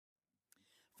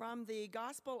From the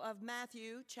Gospel of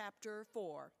Matthew, chapter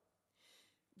 4.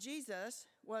 Jesus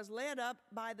was led up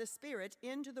by the Spirit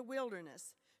into the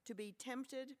wilderness to be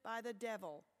tempted by the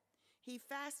devil. He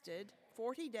fasted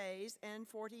 40 days and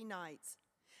 40 nights,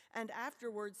 and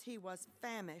afterwards he was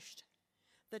famished.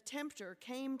 The tempter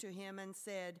came to him and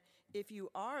said, "If you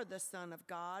are the Son of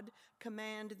God,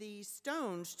 command these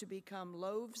stones to become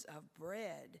loaves of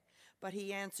bread." But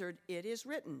he answered, "It is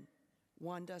written,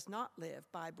 one does not live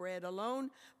by bread alone,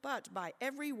 but by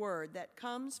every word that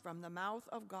comes from the mouth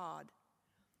of God."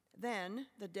 Then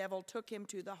the devil took him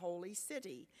to the holy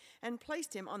city and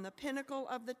placed him on the pinnacle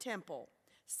of the temple,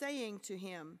 saying to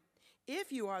him,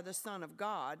 "If you are the Son of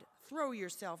God, throw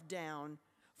yourself down,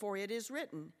 for it is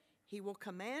written, he will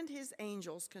command his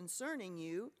angels concerning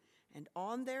you, and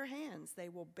on their hands they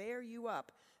will bear you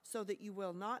up, so that you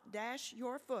will not dash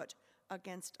your foot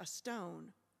against a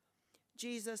stone."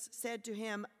 Jesus said to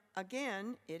him,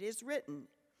 "Again, it is written,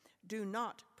 do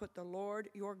not put the Lord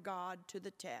your God to the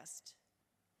test."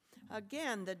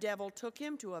 Again, the devil took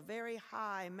him to a very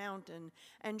high mountain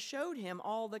and showed him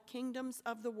all the kingdoms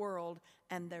of the world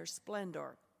and their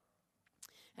splendor.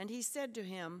 And he said to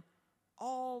him,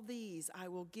 "All these I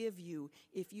will give you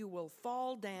if you will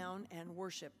fall down and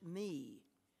worship me."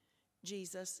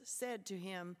 Jesus said to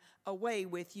him, "Away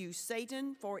with you,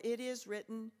 Satan, for it is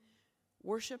written,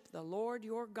 worship the Lord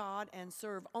your God and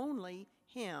serve only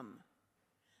him."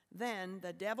 Then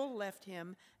the devil left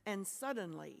him, and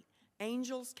suddenly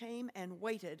angels came and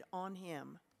waited on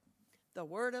him. The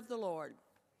word of the Lord.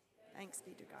 Thanks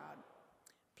be to God.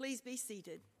 Please be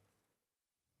seated.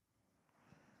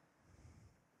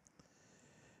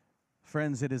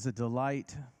 Friends, it is a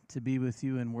delight to be with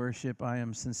you in worship. I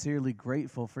am sincerely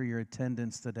grateful for your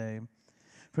attendance today.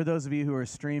 For those of you who are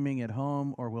streaming at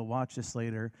home or will watch this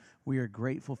later, we are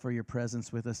grateful for your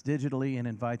presence with us digitally and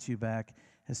invite you back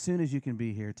as soon as you can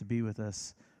be here to be with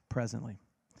us presently.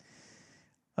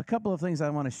 A couple of things I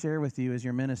want to share with you as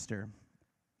your minister.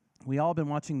 We all been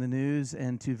watching the news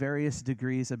and to various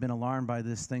degrees have been alarmed by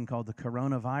this thing called the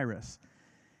coronavirus.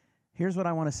 Here's what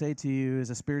I want to say to you as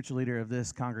a spiritual leader of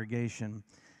this congregation.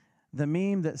 The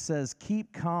meme that says,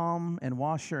 "Keep calm and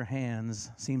wash your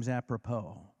hands," seems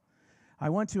apropos. I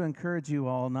want to encourage you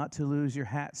all not to lose your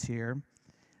hats here.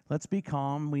 Let's be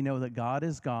calm. We know that God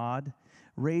is God.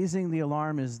 Raising the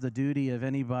alarm is the duty of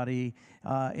anybody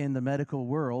in the medical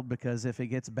world, because if it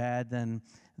gets bad, then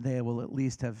they will at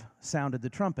least have sounded the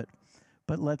trumpet.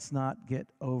 But let's not get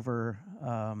over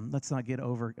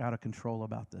out of control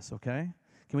about this, okay?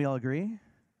 Can we all agree?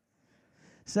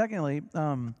 Secondly,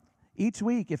 each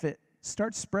week, if it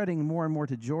starts spreading more and more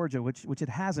to Georgia, which it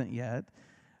hasn't yet,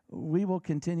 we will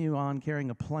continue on carrying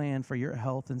a plan for your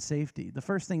health and safety. The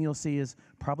first thing you'll see is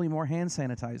probably more hand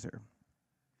sanitizer.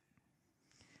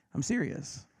 I'm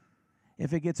serious.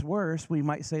 If it gets worse, we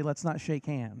might say, let's not shake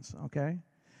hands, okay?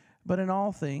 But in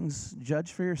all things,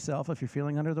 judge for yourself. If you're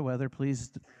feeling under the weather,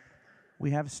 please,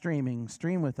 we have streaming.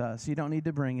 Stream with us. You don't need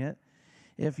to bring it.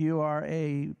 If you are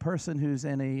a person who's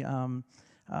in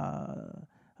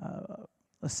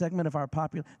a segment of our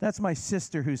population. That's my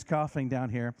sister who's coughing down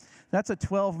here. That's a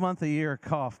 12-month-a-year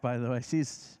cough, by the way.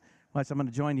 Watch, I'm going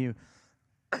to join you.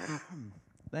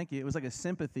 Thank you. It was like a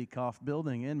sympathy cough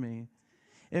building in me.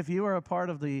 If you are a part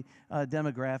of the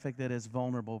demographic that is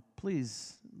vulnerable,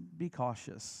 please be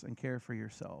cautious and care for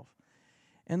yourself.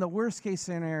 In the worst-case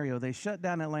scenario, they shut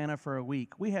down Atlanta for a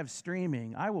week. We have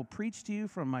streaming. I will preach to you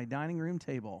from my dining room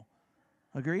table.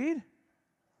 Agreed?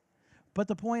 But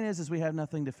the point is we have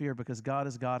nothing to fear because God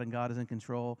is God and God is in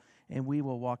control, and we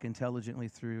will walk intelligently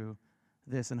through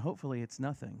this, and hopefully it's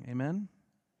nothing. Amen?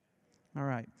 All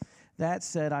right. That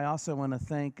said, I also want to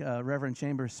thank Reverend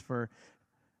Chambers for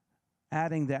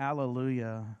adding the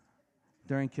Alleluia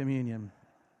during communion.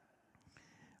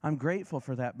 I'm grateful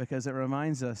for that because it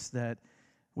reminds us that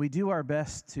we do our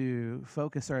best to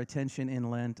focus our attention in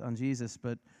Lent on Jesus,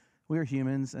 but we're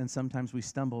humans and sometimes we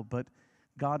stumble, but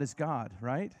God is God,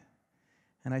 right?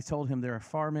 And I told him there are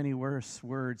far many worse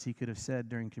words he could have said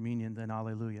during communion than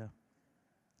Alleluia.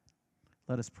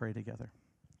 Let us pray together.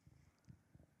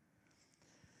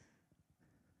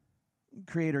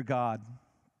 Creator God,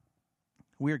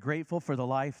 we are grateful for the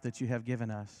life that you have given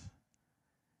us.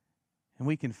 And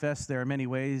we confess there are many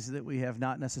ways that we have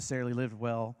not necessarily lived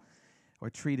well or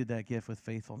treated that gift with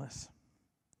faithfulness.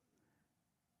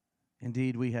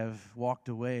 Indeed, we have walked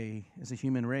away as a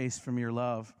human race from your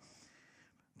love.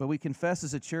 But we confess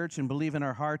as a church and believe in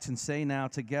our hearts and say now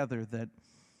together that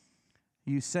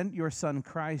you sent your Son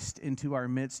Christ into our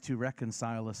midst to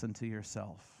reconcile us unto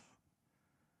yourself,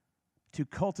 to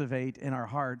cultivate in our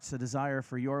hearts a desire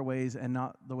for your ways and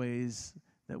not the ways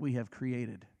that we have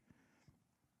created.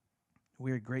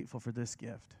 We are grateful for this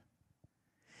gift.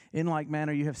 In like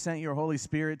manner, you have sent your Holy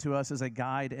Spirit to us as a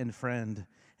guide and friend,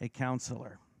 a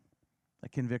counselor, a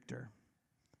convictor.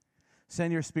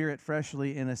 Send your Spirit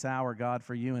freshly in this hour, God,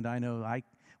 for you and I know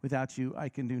without you I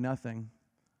can do nothing.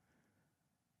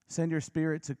 Send your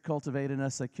Spirit to cultivate in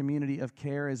us a community of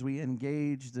care as we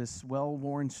engage this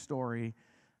well-worn story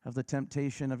of the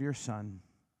temptation of your Son.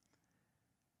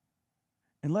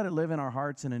 And let it live in our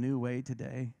hearts in a new way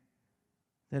today,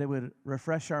 that it would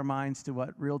refresh our minds to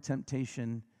what real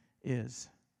temptation is,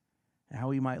 and how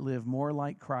we might live more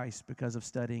like Christ because of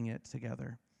studying it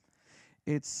together.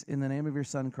 It's in the name of your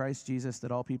Son, Christ Jesus,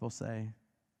 that all people say,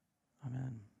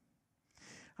 Amen.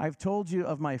 I've told you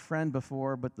of my friend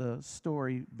before, but the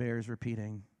story bears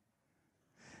repeating.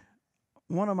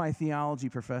 One of my theology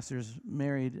professors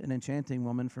married an enchanting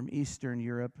woman from Eastern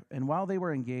Europe, and while they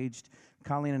were engaged,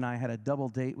 Colleen and I had a double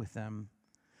date with them.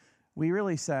 We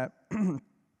really sat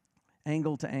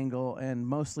angle to angle and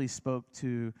mostly spoke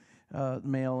to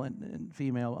male and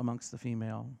female amongst the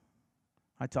female.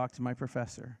 I talked to my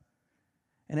professor.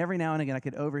 And every now and again, I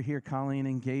could overhear Colleen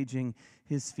engaging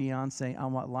his fiancée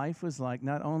on what life was like,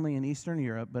 not only in Eastern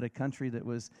Europe, but a country that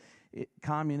was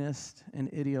communist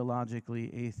and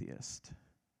ideologically atheist.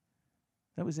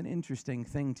 That was an interesting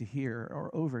thing to hear or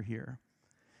overhear.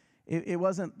 It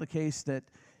wasn't the case that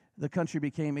the country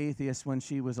became atheist when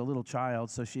she was a little child,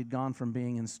 so she'd gone from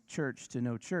being in church to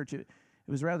no church. It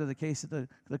was rather the case that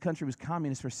the country was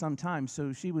communist for some time,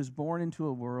 so she was born into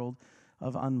a world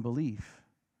of unbelief.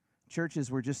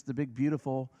 Churches were just the big,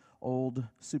 beautiful, old,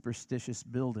 superstitious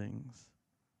buildings.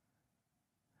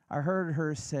 I heard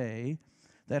her say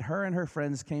that her and her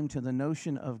friends came to the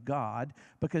notion of God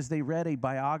because they read a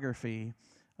biography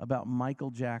about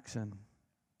Michael Jackson,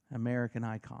 American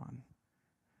icon.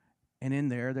 And in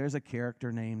there's a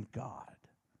character named God.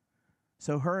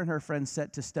 So her and her friends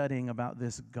set to studying about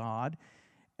this God,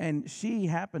 and she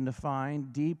happened to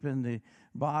find deep in the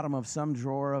bottom of some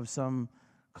drawer of some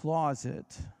closet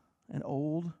an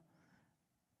old,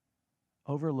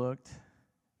 overlooked,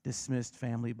 dismissed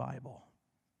family Bible.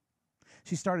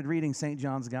 She started reading St.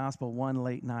 John's Gospel one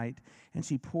late night, and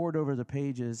she pored over the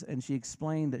pages, and she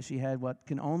explained that she had what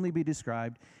can only be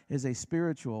described as a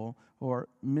spiritual or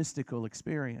mystical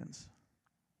experience.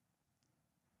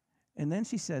 And then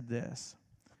she said this.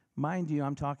 Mind you,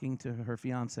 I'm talking to her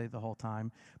fiancé the whole time,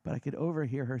 but I could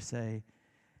overhear her say,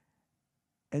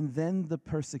 and then the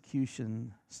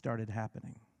persecution started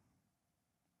happening.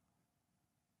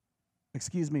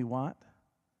 Excuse me, what?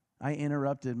 I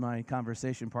interrupted my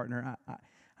conversation partner.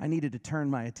 I needed to turn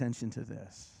my attention to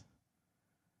this.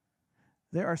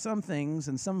 There are some things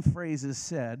and some phrases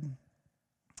said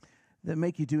that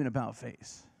make you do an about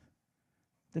face.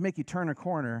 They make you turn a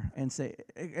corner and say,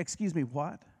 excuse me,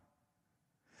 what?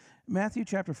 Matthew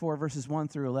chapter 4, verses 1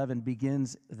 through 11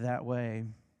 begins that way.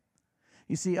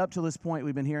 You see, up to this point,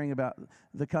 we've been hearing about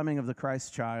the coming of the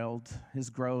Christ child, his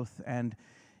growth, and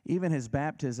even his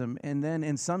baptism. And then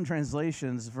in some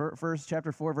translations,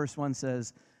 chapter 4, verse 1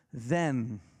 says,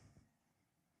 then.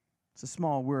 It's a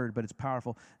small word, but it's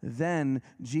powerful. Then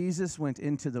Jesus went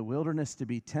into the wilderness to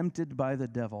be tempted by the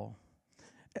devil.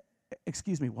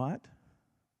 Excuse me, what?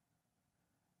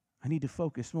 I need to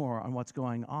focus more on what's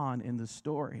going on in the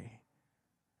story.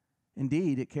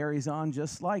 Indeed, it carries on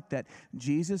just like that.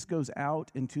 Jesus goes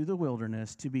out into the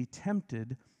wilderness to be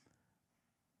tempted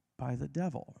by the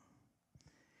devil.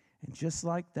 And just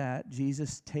like that,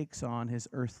 Jesus takes on his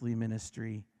earthly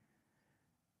ministry.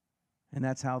 And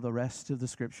that's how the rest of the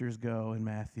scriptures go in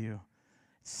Matthew.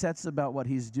 It sets about what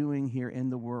he's doing here in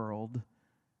the world,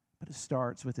 but it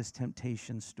starts with his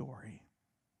temptation story.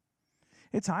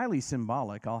 It's highly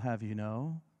symbolic, I'll have you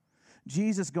know.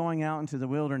 Jesus going out into the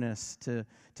wilderness to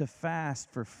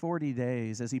fast for 40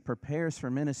 days as he prepares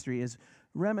for ministry is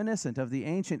reminiscent of the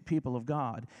ancient people of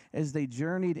God as they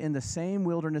journeyed in the same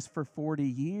wilderness for 40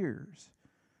 years,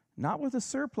 not with a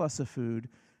surplus of food,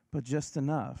 but just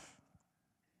enough.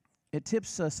 It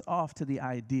tips us off to the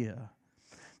idea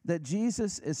that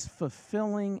Jesus is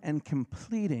fulfilling and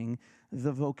completing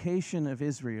the vocation of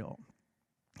Israel.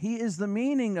 He is the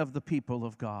meaning of the people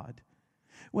of God.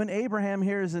 When Abraham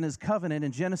hears in his covenant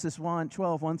in Genesis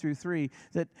 12, 1 through 3,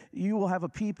 that you will have a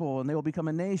people and they will become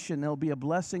a nation, they'll be a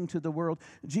blessing to the world,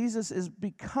 Jesus is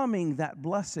becoming that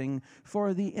blessing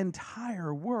for the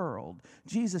entire world.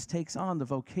 Jesus takes on the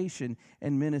vocation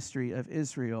and ministry of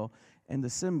Israel, and the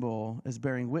symbol is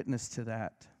bearing witness to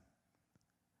that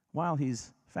while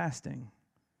he's fasting,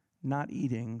 not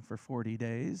eating for 40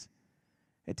 days.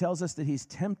 It tells us that he's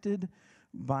tempted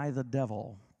by the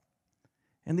devil.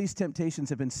 And these temptations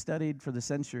have been studied for the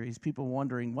centuries, people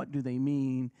wondering, what do they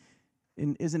mean?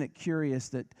 And isn't it curious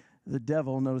that the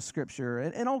devil knows Scripture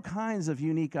and all kinds of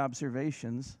unique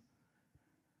observations?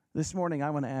 This morning,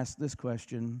 I want to ask this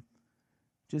question,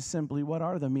 just simply, what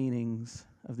are the meanings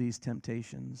of these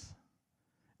temptations?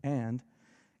 And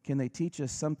can they teach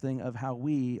us something of how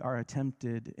we are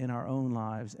tempted in our own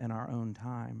lives and our own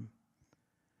time?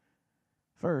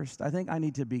 First, I think I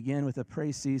need to begin with a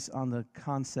précis on the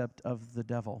concept of the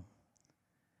devil.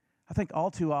 I think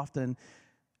all too often,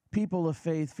 people of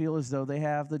faith feel as though they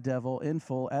have the devil in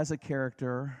full as a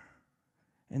character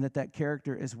and that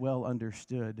character is well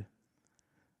understood.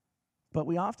 But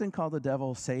we often call the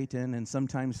devil Satan, and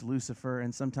sometimes Lucifer,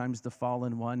 and sometimes the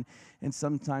fallen one, and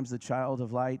sometimes the child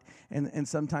of light, and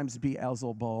sometimes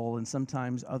Beelzebul, and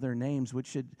sometimes other names, which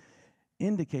should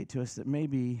indicate to us that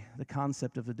maybe the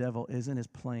concept of the devil isn't as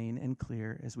plain and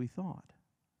clear as we thought.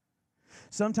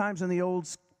 Sometimes in the Old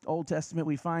Testament,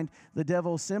 we find the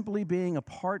devil simply being a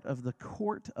part of the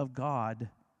court of God,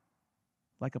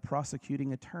 like a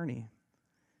prosecuting attorney.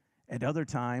 At other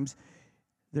times,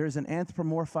 there's an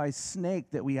anthropomorphized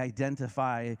snake that we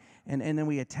identify, and then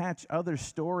we attach other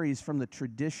stories from the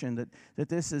tradition that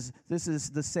this is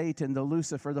the Satan, the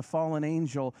Lucifer, the fallen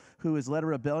angel who has led a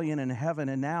rebellion in heaven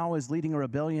and now is leading a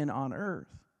rebellion on earth.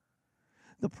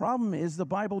 The problem is the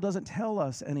Bible doesn't tell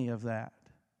us any of that.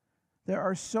 There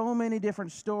are so many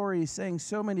different stories saying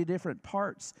so many different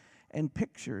parts and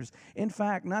pictures. In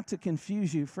fact, not to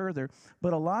confuse you further,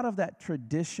 but a lot of that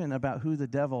tradition about who the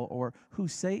devil or who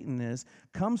Satan is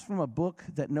comes from a book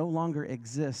that no longer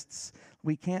exists.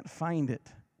 We can't find it.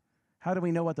 How do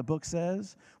we know what the book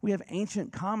says? We have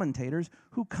ancient commentators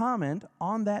who comment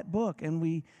on that book, and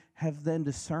we have then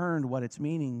discerned what its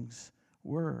meanings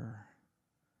were.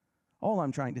 All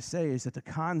I'm trying to say is that the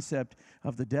concept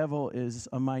of the devil is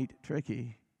a mite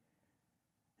tricky.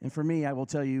 And for me, I will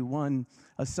tell you one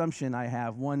assumption I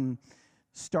have, one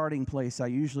starting place I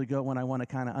usually go when I want to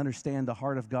kind of understand the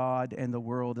heart of God and the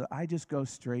world. I just go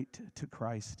straight to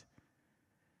Christ.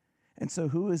 And so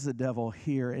who is the devil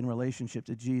here in relationship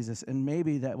to Jesus? And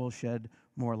maybe that will shed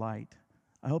more light.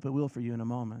 I hope it will for you in a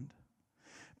moment.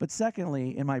 But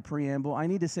secondly, in my preamble, I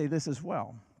need to say this as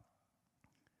well.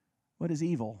 What is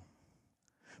evil?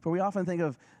 For we often think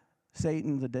of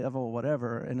Satan, the devil,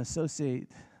 whatever, and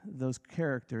associate those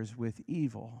characters with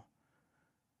evil.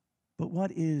 But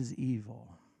what is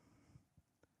evil?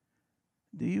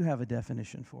 Do you have a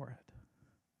definition for it?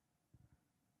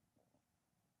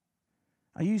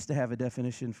 I used to have a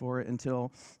definition for it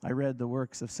until I read the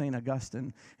works of St.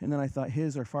 Augustine, and then I thought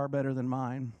his are far better than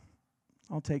mine.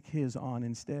 I'll take his on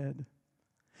instead.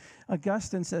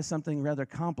 Augustine says something rather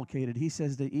complicated. He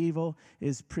says that evil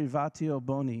is privatio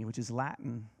boni, which is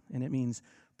Latin, and it means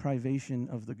privation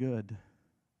of the good.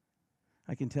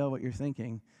 I can tell what you're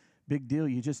thinking. Big deal,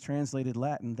 you just translated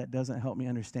Latin. That doesn't help me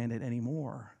understand it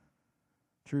anymore.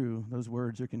 True, those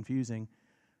words are confusing.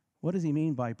 What does he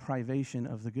mean by privation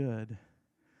of the good?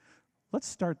 Let's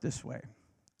start this way.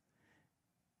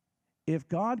 If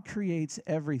God creates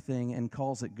everything and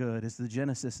calls it good, as the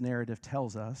Genesis narrative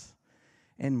tells us,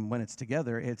 and when it's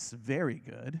together, it's very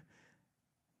good,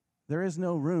 there is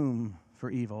no room for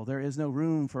evil. There is no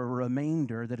room for a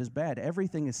remainder that is bad.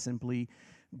 Everything is simply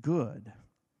good.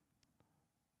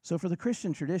 So for the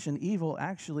Christian tradition, evil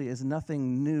actually is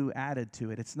nothing new added to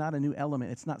it. It's not a new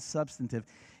element. It's not substantive.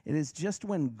 It is just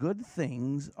when good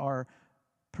things are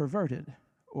perverted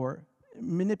or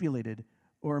manipulated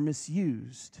or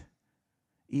misused.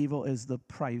 Evil is the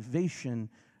privation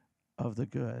of the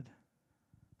good.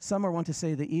 Some are want to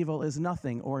say that evil is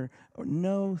nothing or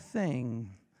no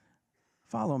thing.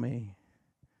 Follow me.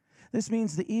 This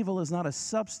means the evil is not a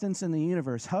substance in the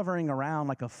universe hovering around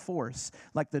like a force,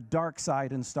 like the dark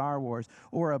side in Star Wars,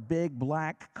 or a big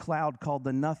black cloud called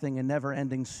the nothing and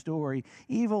never-ending story.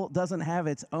 Evil doesn't have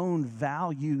its own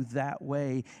value that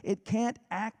way. It can't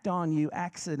act on you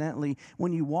accidentally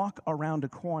when you walk around a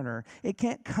corner. It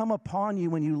can't come upon you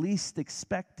when you least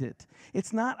expect it.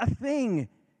 It's not a thing.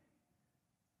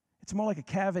 It's more like a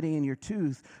cavity in your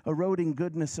tooth, eroding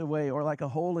goodness away, or like a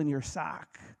hole in your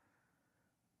sock.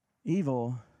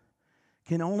 Evil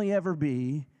can only ever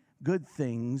be good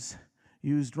things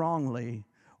used wrongly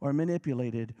or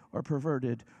manipulated or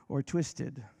perverted or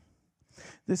twisted.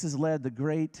 This has led the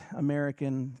great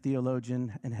American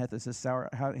theologian and ethicist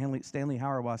Stanley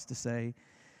Hauerwas to say,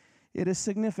 "It is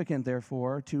significant,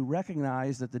 therefore, to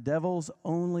recognize that the devil's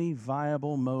only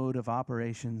viable mode of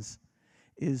operations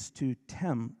is to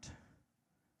tempt.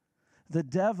 The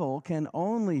devil can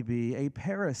only be a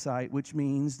parasite, which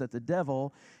means that the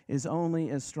devil is only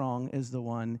as strong as the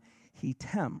one he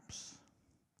tempts."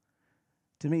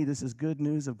 To me, this is good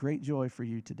news of great joy for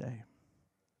you today.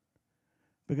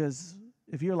 Because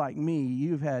if you're like me,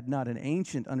 you've had not an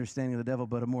ancient understanding of the devil,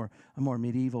 but a more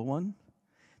medieval one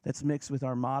that's mixed with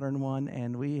our modern one,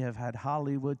 and we have had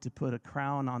Hollywood to put a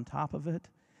crown on top of it.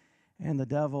 And the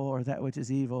devil, or that which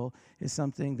is evil, is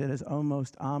something that is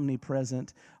almost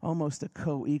omnipresent, almost a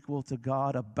co-equal to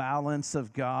God, a balance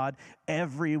of God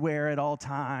everywhere at all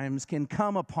times, can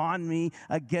come upon me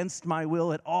against my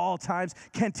will at all times,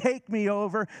 can take me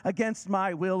over against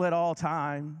my will at all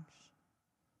times.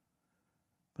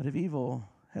 But if evil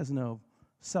has no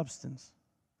substance,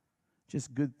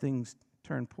 just good things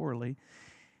turn poorly,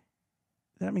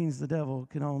 that means the devil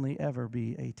can only ever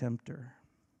be a tempter.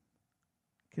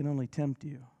 Can only tempt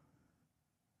you,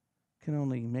 can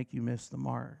only make you miss the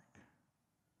mark.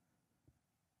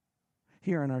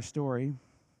 Here in our story,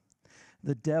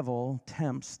 the devil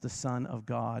tempts the Son of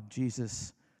God,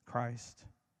 Jesus Christ.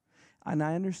 And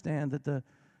I understand that the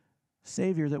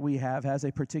Savior that we have has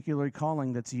a particular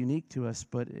calling that's unique to us,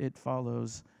 but it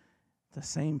follows the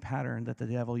same pattern that the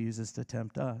devil uses to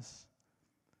tempt us.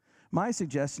 My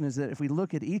suggestion is that if we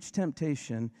look at each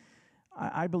temptation,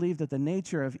 I believe that the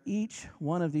nature of each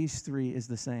one of these three is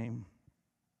the same.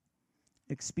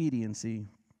 Expediency.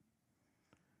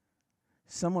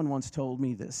 Someone once told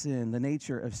me that the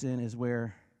nature of sin is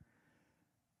where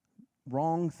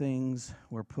wrong things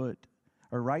were put,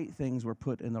 or right things were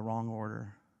put in the wrong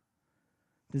order.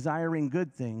 Desiring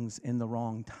good things in the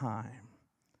wrong time.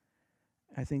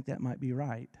 I think that might be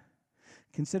right.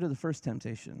 Consider the first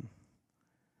temptation.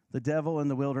 The devil in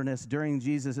the wilderness during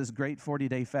Jesus' great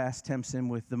 40-day fast tempts him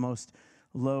with the most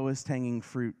lowest hanging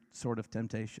fruit sort of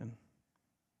temptation.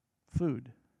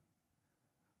 Food.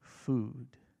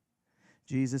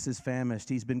 Jesus is famished.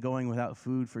 He's been going without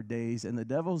food for days, and the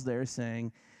devil's there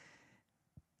saying,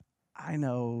 I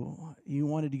know you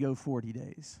wanted to go 40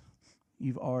 days.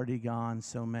 You've already gone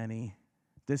so many.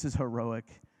 This is heroic.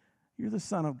 You're the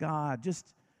Son of God.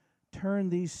 Just turn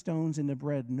these stones into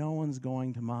bread. No one's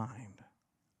going to mind.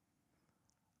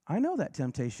 I know that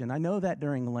temptation. I know that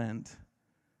during Lent.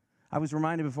 I was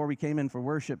reminded before we came in for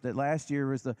worship that last year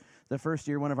was the first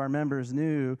year one of our members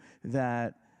knew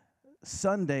that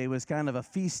Sunday was kind of a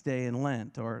feast day in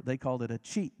Lent, or they called it a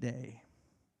cheat day.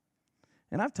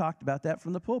 And I've talked about that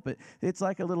from the pulpit. It's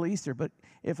like a little Easter, but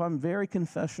if I'm very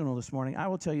confessional this morning, I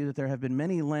will tell you that there have been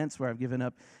many Lents where I've given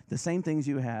up the same things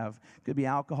you have. It could be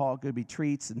alcohol, it could be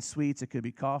treats and sweets, it could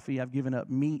be coffee. I've given up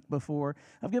meat before.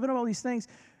 I've given up all these things.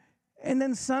 And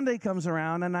then Sunday comes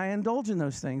around and I indulge in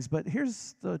those things. But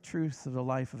here's the truth of the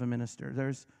life of a minister.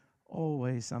 There's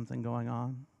always something going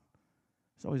on.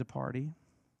 There's always a party.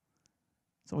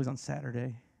 It's always on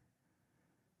Saturday.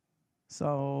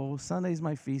 So Sunday's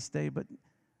my feast day, but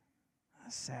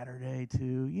Saturday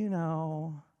too,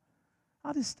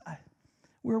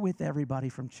 we're with everybody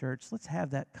from church. Let's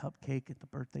have that cupcake at the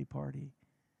birthday party.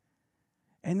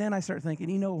 And then I start thinking,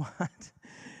 you know what?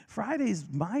 Friday's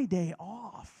my day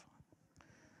off.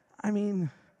 I mean,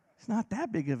 it's not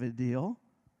that big of a deal.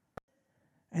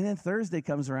 And then Thursday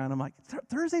comes around. I'm like,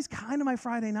 Thursday's kind of my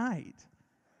Friday night.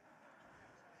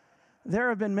 There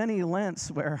have been many Lents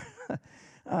where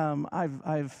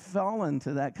I've fallen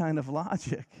to that kind of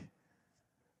logic.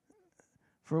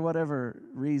 For whatever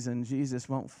reason, Jesus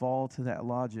won't fall to that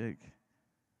logic.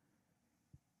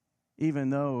 Even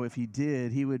though if he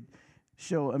did, he would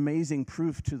show amazing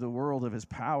proof to the world of his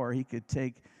power. He could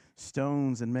take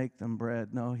stones and make them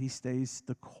bread. No, he stays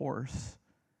the course.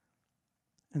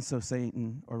 And so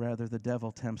Satan, or rather the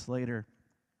devil, tempts later.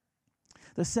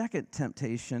 The second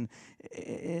temptation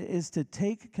is to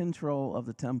take control of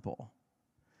the temple.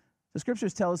 The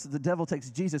scriptures tell us that the devil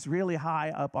takes Jesus really high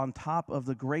up on top of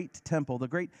the great temple, the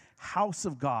great house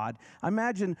of God.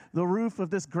 Imagine the roof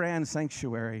of this grand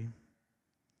sanctuary.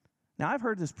 Now, I've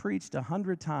heard this preached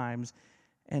 100 times,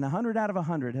 and 100 out of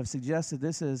 100 have suggested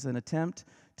this is an attempt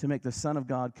to make the Son of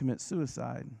God commit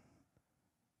suicide.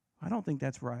 I don't think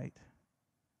that's right.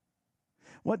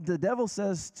 What the devil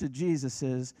says to Jesus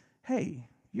is, hey,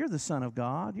 you're the Son of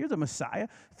God. You're the Messiah.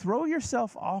 Throw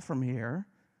yourself off from here,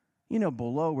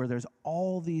 below where there's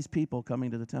all these people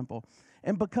coming to the temple.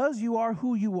 And because you are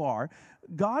who you are,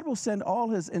 God will send all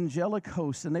his angelic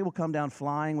hosts, and they will come down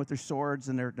flying with their swords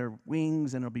and their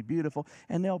wings, and it'll be beautiful.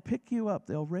 And they'll pick you up.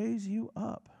 They'll raise you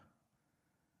up.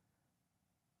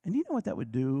 And you know what that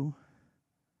would do?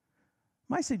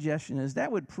 My suggestion is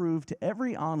that would prove to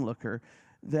every onlooker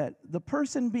that the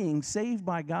person being saved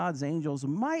by God's angels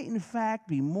might in fact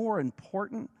be more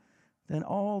important than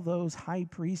all those high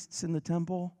priests in the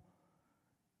temple.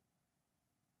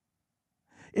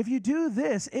 If you do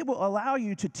this, it will allow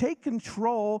you to take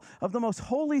control of the most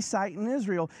holy site in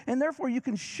Israel, and therefore you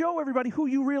can show everybody who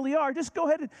you really are. Just go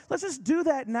ahead and let's just do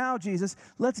that now, Jesus.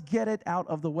 Let's get it out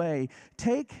of the way.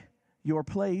 Take your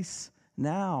place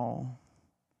now.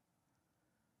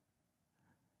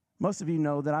 Most of you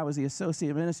know that I was the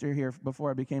associate minister here before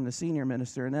I became the senior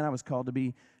minister, and then I was called to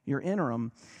be your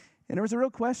interim. And there was a real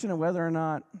question of whether or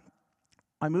not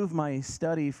I moved my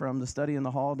study from the study in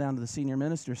the hall down to the senior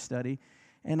minister's study.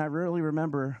 And I really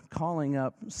remember calling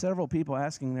up several people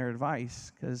asking their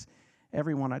advice because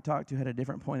everyone I talked to had a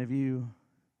different point of view.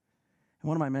 And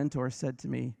one of my mentors said to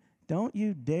me, "Don't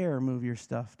you dare move your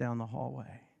stuff down the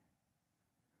hallway.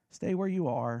 Stay where you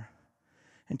are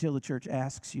until the church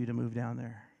asks you to move down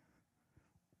there."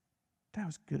 That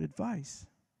was good advice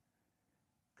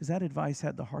because that advice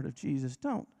had the heart of Jesus.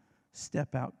 Don't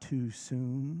step out too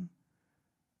soon.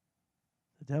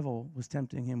 The devil was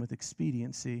tempting him with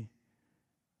expediency.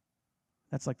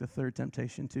 That's like the third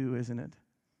temptation too, isn't it?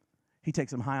 He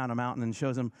takes him high on a mountain and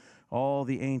shows him all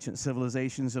the ancient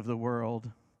civilizations of the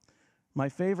world. My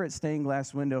favorite stained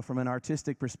glass window from an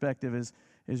artistic perspective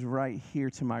is right here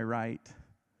to my right.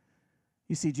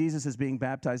 You see Jesus is being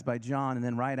baptized by John, and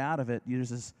then right out of it, there's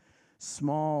this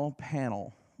small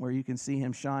panel where you can see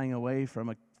him shying away from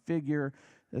a figure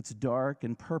that's dark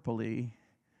and purpley.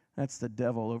 That's the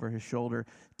devil over his shoulder,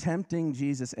 tempting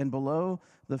Jesus. And below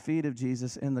the feet of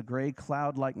Jesus in the gray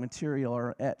cloud-like material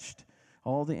are etched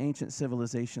all the ancient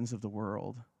civilizations of the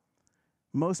world.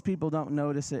 Most people don't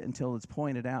notice it until it's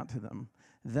pointed out to them.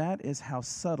 That is how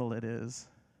subtle it is.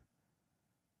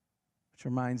 Which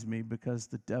reminds me, because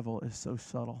the devil is so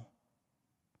subtle.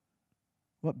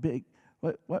 Why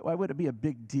would it be a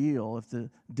big deal if the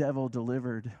devil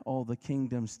delivered all the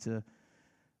kingdoms to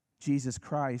Jesus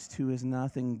Christ, who is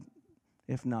nothing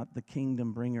if not the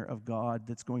kingdom bringer of God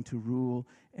that's going to rule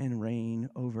and reign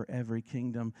over every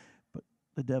kingdom? But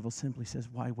the devil simply says,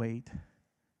 why wait?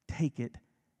 Take it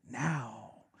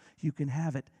now. You can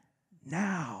have it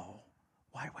now.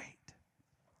 Why wait?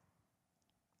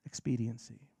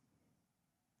 Expediency.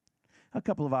 A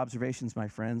couple of observations, my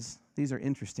friends. These are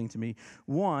interesting to me.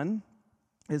 One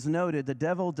is noted, the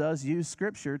devil does use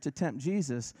Scripture to tempt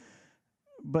Jesus,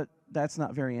 but that's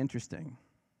not very interesting.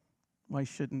 Why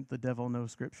shouldn't the devil know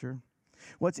Scripture?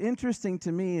 What's interesting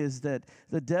to me is that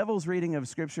the devil's reading of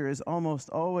Scripture is almost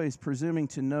always presuming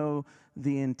to know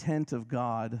the intent of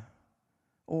God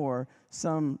or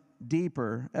some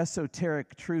deeper,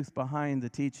 esoteric truth behind the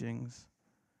teachings.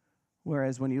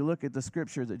 Whereas when you look at the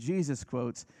Scripture that Jesus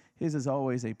quotes, his is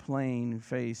always a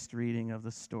plain-faced reading of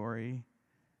the story.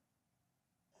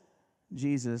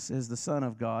 Jesus, as the Son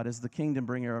of God, as the kingdom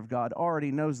bringer of God,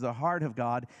 already knows the heart of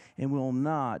God and will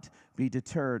not be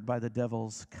deterred by the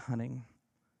devil's cunning.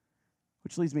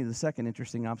 Which leads me to the second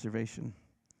interesting observation.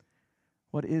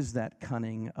 What is that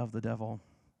cunning of the devil?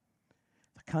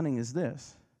 The cunning is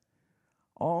this.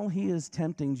 All he is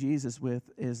tempting Jesus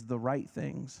with is the right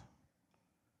things,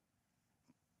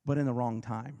 but in the wrong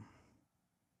time.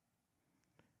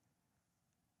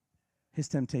 His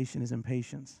temptation is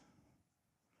impatience.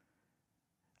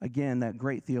 Again, that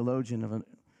great theologian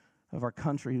of our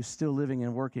country who's still living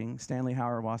and working, Stanley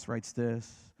Hauerwas, writes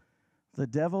this: the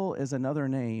devil is another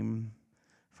name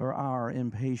for our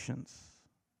impatience.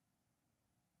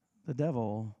 The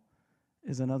devil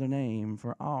is another name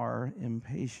for our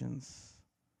impatience.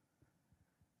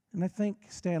 And I think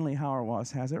Stanley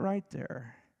Hauerwas has it right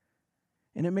there.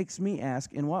 And it makes me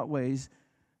ask, in what ways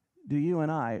do you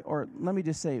and I, or let me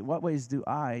just say, what ways do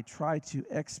I try to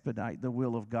expedite the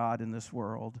will of God in this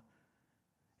world?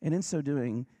 And in so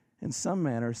doing, in some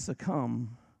manner,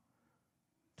 succumb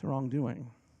to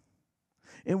wrongdoing?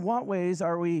 In what ways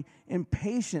are we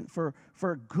impatient for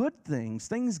good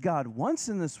things God wants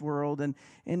in this world, and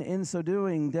in so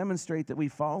doing demonstrate that we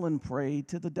fall and prey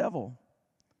to the devil?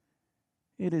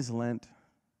 It is Lent.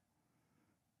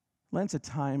 Lent's a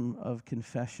time of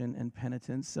confession and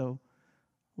penitence, so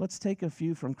let's take a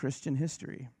few from Christian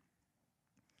history.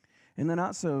 In the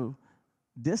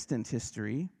not-so-distant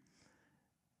history,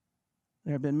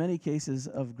 there have been many cases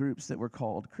of groups that were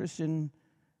called Christian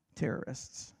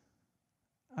terrorists.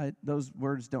 Those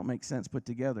words don't make sense put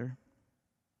together.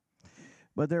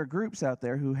 But there are groups out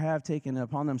there who have taken it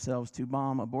upon themselves to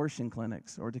bomb abortion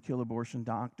clinics or to kill abortion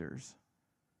doctors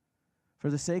for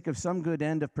the sake of some good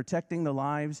end of protecting the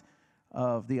lives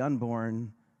of the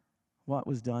unborn. What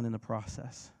was done in the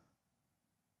process?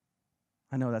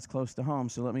 I know that's close to home,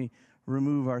 so let me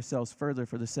remove ourselves further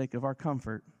for the sake of our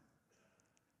comfort.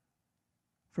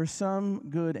 For some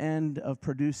good end of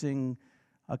producing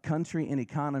a country and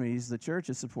economies, the church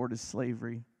has supported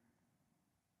slavery.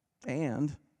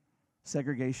 And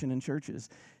segregation in churches.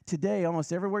 Today,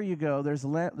 almost everywhere you go, there's a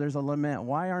lament.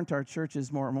 Why aren't our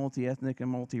churches more multi-ethnic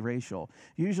and multiracial?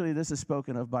 Usually this is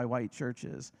spoken of by white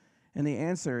churches. And the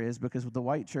answer is because the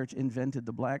white church invented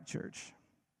the black church.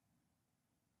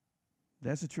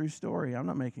 That's a true story. I'm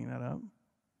not making that up.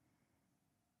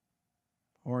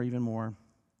 Or even more.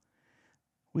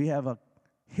 We have a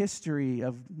history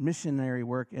of missionary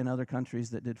work in other countries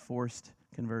that did forced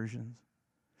conversions.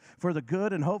 For the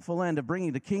good and hopeful end of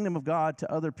bringing the kingdom of God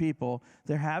to other people,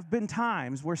 there have been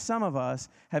times where some of us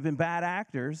have been bad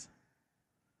actors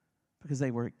because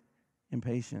they were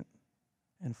impatient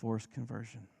and forced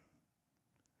conversion.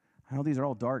 I know these are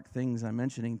all dark things I'm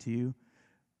mentioning to you,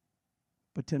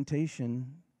 but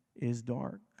temptation is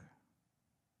dark.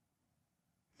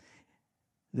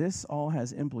 This all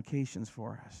has implications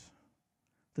for us,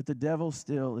 that the devil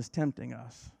still is tempting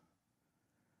us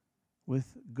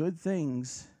with good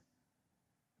things,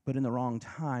 but in the wrong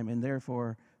time, and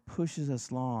therefore pushes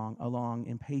us along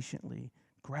impatiently,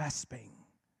 grasping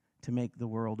to make the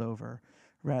world over,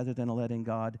 rather than letting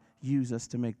God use us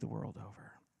to make the world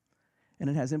over. And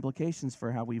it has implications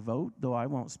for how we vote, though I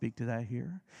won't speak to that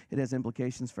here. It has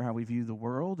implications for how we view the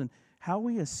world and how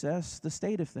we assess the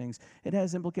state of things. It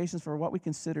has implications for what we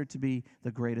consider to be the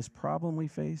greatest problem we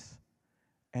face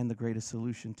and the greatest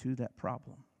solution to that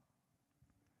problem.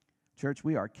 Church,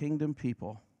 we are kingdom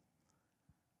people.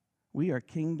 We are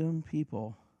kingdom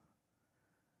people.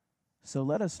 So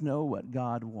let us know what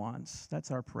God wants. That's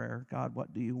our prayer. God,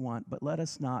 what do you want? But let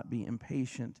us not be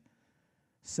impatient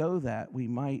so that we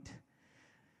might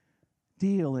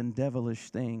deal in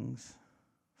devilish things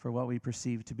for what we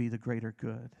perceive to be the greater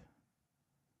good.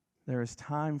 There is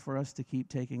time for us to keep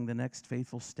taking the next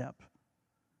faithful step,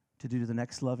 to do the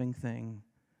next loving thing,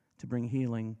 to bring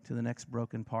healing to the next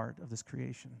broken part of this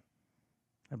creation.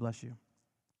 I bless you.